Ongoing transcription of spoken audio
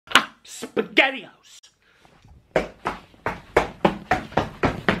Spaghettios.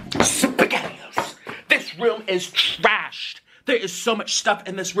 Spaghettios. This room is trashed. There is so much stuff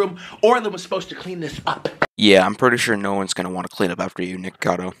in this room. Orlin was supposed to clean this up. Yeah, I'm pretty sure no one's gonna want to clean up after you,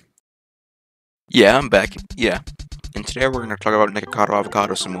 Nikocado. Yeah, I'm back. Yeah. And today we're gonna talk about Nikocado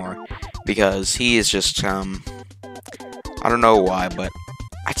Avocado some more. Because he is just, I don't know why, but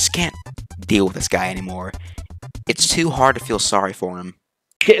I just can't deal with this guy anymore. It's too hard to feel sorry for him.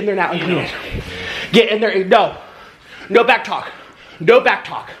 Get in there now and clean it. Get in there. No. No back talk. No back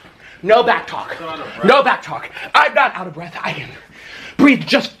talk. No back talk. No back talk. I'm not out of breath. I can breathe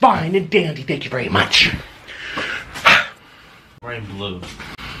just fine and dandy. Thank you very much. Wearing blue.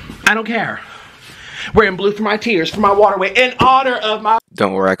 I don't care. Wearing blue for my tears, for my waterway, in honor of my...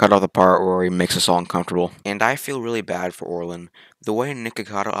 Don't worry, I cut off the part where he makes us all uncomfortable. And I feel really bad for Orlin. The way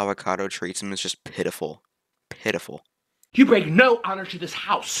Nikocado Avocado treats him is just pitiful. Pitiful. You bring no honor to this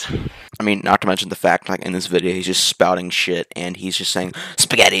house. I mean, not to mention the fact, like, in this video, he's just spouting shit, and he's just saying,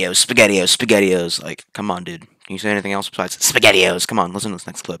 Spaghettios, Spaghettios, Spaghettios. Like, come on, dude. Can you say anything else besides Spaghettios? Come on, listen to this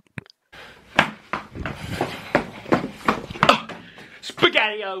next clip.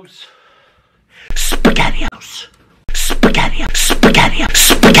 Spaghettios. Spaghettios. Spaghettios. Spaghettios.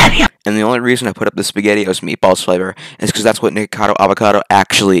 Spaghettios. And the only reason I put up the Spaghettios meatballs flavor is because that's what Nikocado Avocado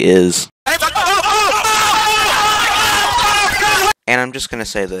actually is. And I'm just gonna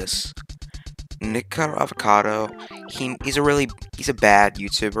say this. Nikocado Avocado, he's a bad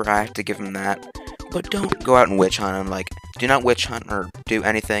YouTuber, I have to give him that. But don't go out and witch hunt him, like, do not witch hunt or do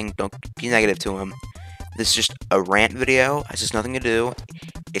anything, don't be negative to him. This is just a rant video, it has just nothing to do.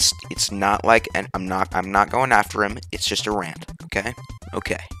 It's not like, and I'm not going after him, it's just a rant, okay?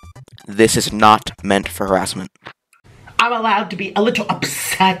 Okay. This is not meant for harassment. I'm allowed to be a little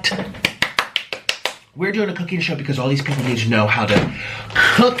upset. We're doing a cooking show because all these people need to know how to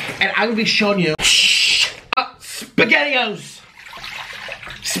cook, and I'm going to be showing you Spaghettios.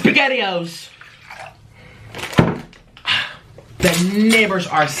 Spaghettios. The neighbors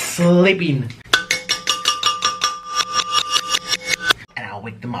are sleeping. And I'll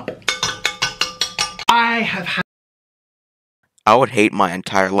wake them up. I would hate my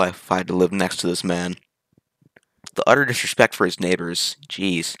entire life if I had to live next to this man. The utter disrespect for his neighbors,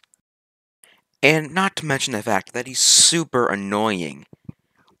 jeez. And not to mention the fact that he's super annoying.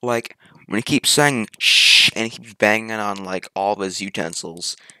 Like, when he keeps saying shh and he keeps banging on, like, all of his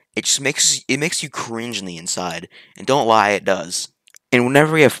utensils, it just makes you cringe on the inside. And don't lie, it does. And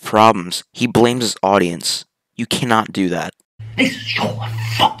whenever we have problems, he blames his audience. You cannot do that. It's your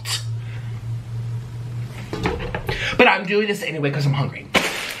fault. But I'm doing this anyway because I'm hungry.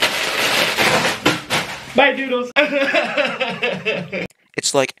 Bye, doodles.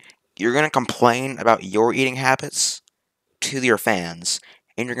 It's like, you're gonna complain about your eating habits to your fans,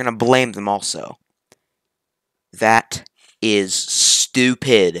 and you're gonna blame them also. That is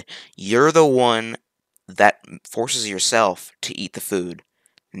stupid. You're the one that forces yourself to eat the food,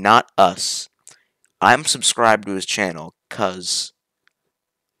 not us. I'm subscribed to his channel, cause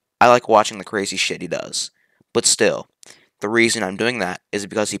I like watching the crazy shit he does. But still, the reason I'm doing that is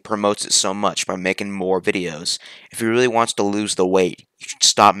because he promotes it so much by making more videos. If he really wants to lose the weight, you should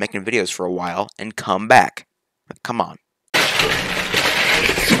stop making videos for a while and come back. Like, come on.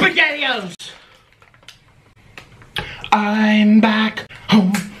 Spaghettios! I'm back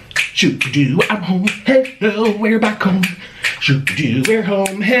home. Shoot-doo, I'm home. Hello, we're back home. Shoot-doo, we're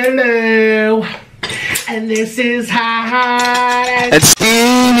home. Hello. And this is hot and skinny.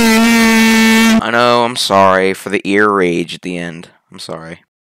 I know, I'm sorry for the ear rage at the end. I'm sorry.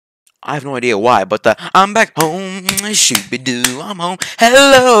 I have no idea why, but the I'm back home, shoot-be-doo, I'm home,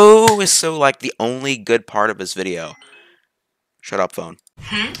 hello is so, like, the only good part of this video. Shut up, phone.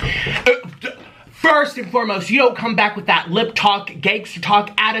 First and foremost, you don't come back with that lip talk, gangster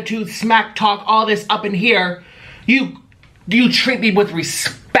talk, attitude, smack talk, all this up in here. You treat me with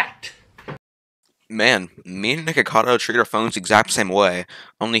respect. Man, me and Nikocado treat our phones the exact same way,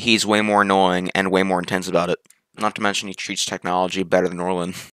 only he's way more annoying and way more intense about it. Not to mention he treats technology better than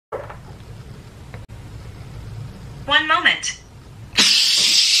Orlin. One moment.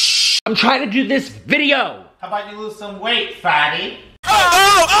 I'm trying to do this video. How about you lose some weight, fatty?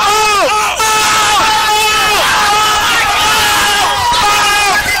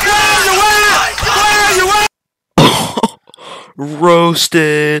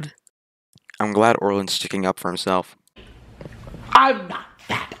 Roasted. I'm glad Orlin's sticking up for himself. I'm not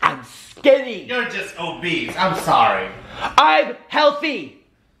fat, I'm skinny. You're just obese, I'm sorry. I'm healthy.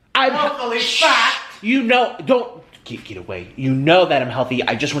 I'm healthily fat. You know, don't get away. You know that I'm healthy.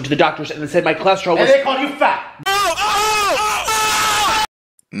 I just went to the doctors and they said my cholesterol was... And they called you fat.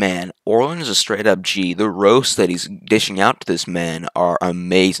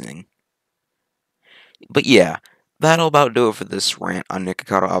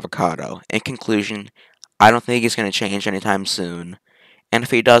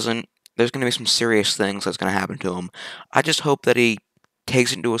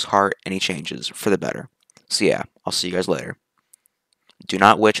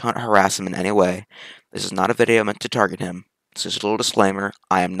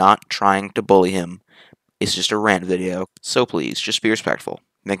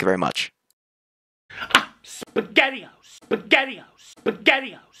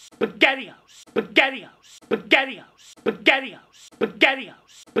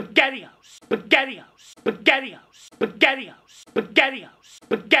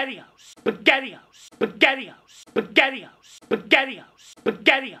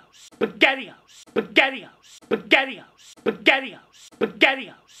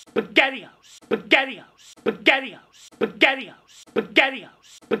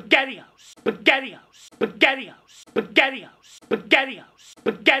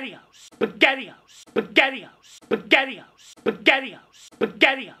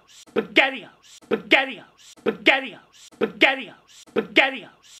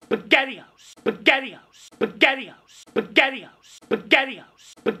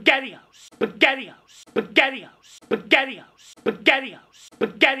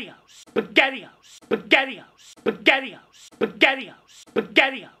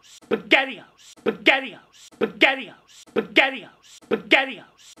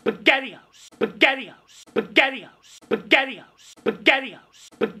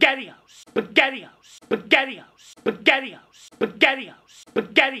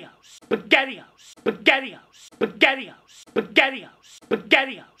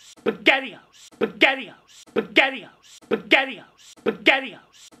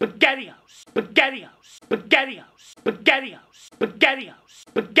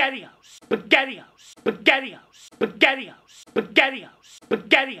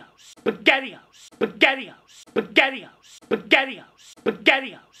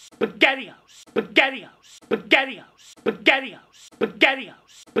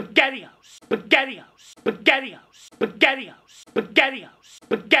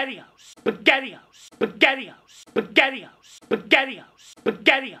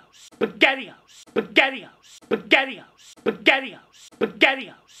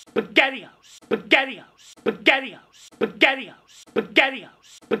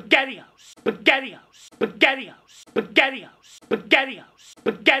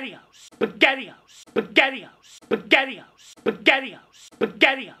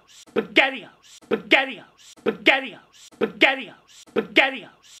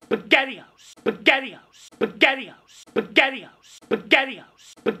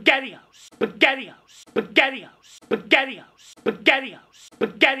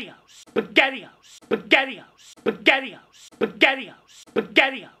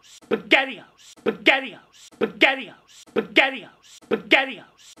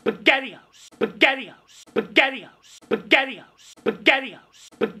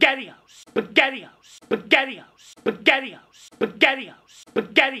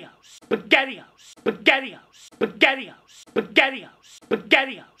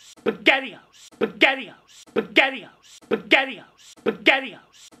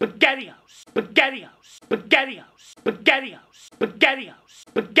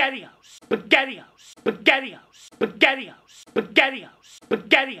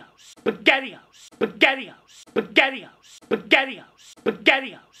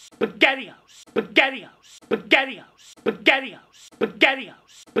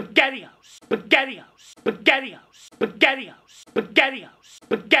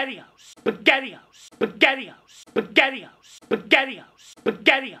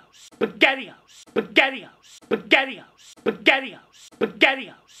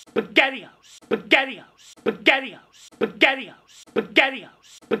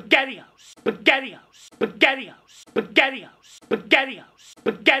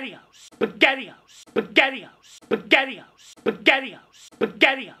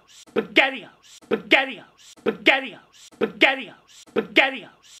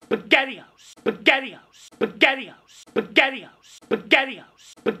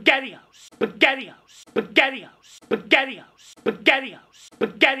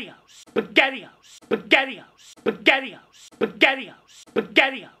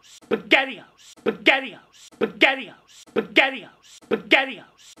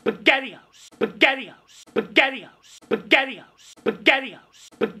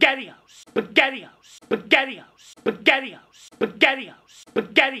 Spaghettios. Spaghettios. Spaghettios.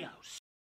 Spaghettios.